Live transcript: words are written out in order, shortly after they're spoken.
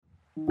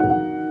How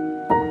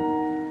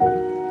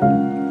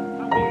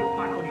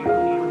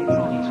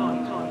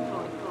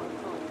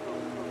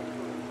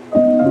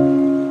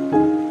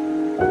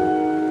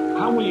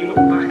will you look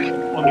back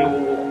on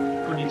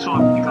your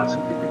time? You've had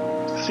some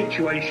different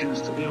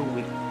situations to deal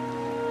with.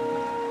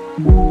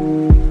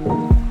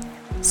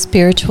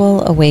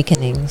 Spiritual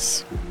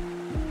awakenings.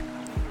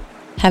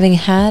 Having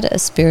had a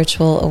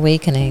spiritual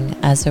awakening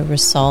as a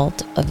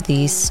result of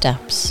these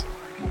steps.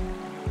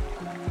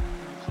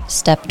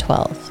 Step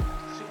 12.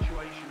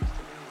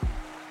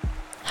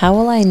 How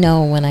will I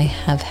know when I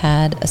have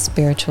had a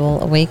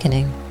spiritual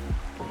awakening?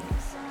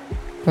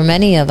 For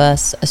many of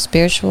us, a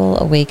spiritual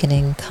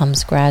awakening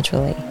comes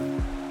gradually.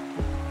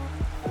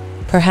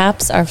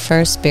 Perhaps our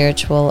first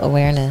spiritual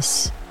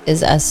awareness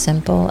is as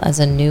simple as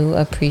a new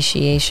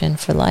appreciation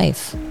for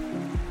life.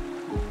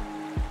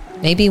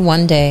 Maybe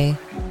one day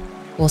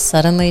we'll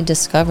suddenly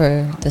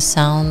discover the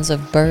sounds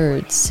of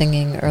birds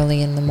singing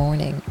early in the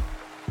morning.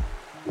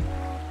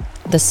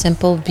 The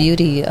simple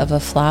beauty of a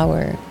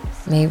flower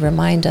may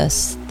remind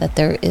us that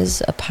there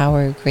is a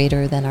power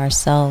greater than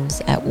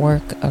ourselves at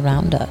work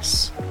around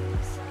us.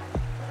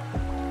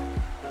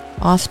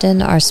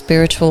 Often our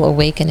spiritual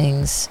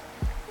awakenings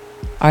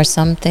are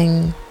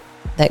something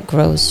that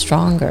grows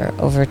stronger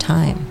over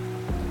time.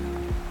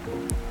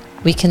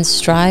 We can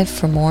strive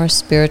for more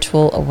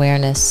spiritual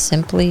awareness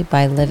simply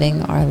by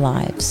living our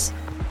lives.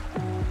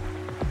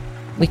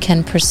 We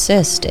can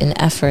persist in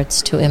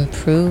efforts to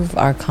improve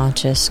our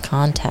conscious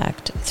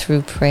contact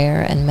through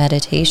prayer and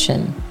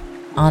meditation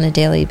on a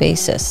daily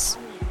basis.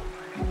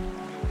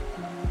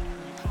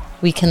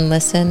 We can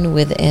listen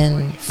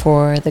within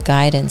for the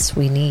guidance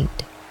we need.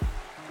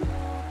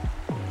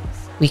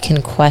 We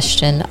can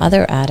question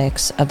other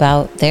addicts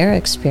about their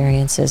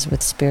experiences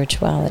with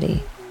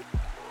spirituality.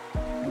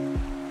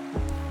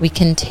 We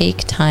can take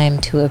time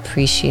to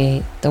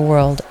appreciate the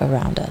world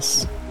around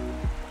us.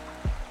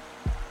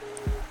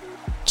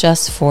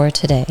 Just for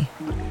today,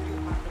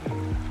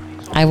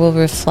 I will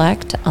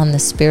reflect on the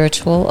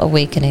spiritual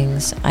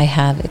awakenings I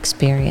have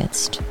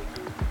experienced.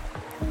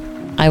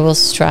 I will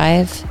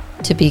strive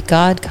to be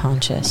God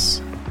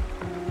conscious.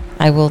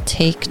 I will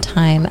take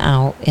time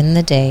out in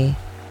the day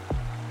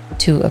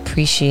to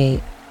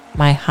appreciate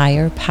my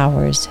higher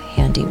power's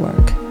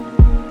handiwork.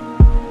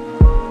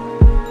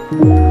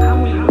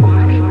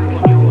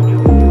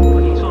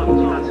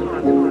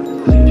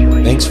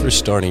 Thanks for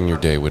starting your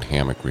day with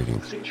hammock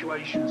reading,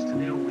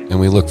 and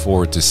we look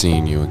forward to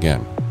seeing you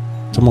again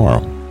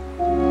tomorrow.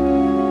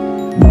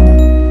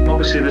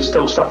 Obviously, there's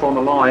still stuff on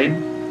the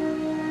line.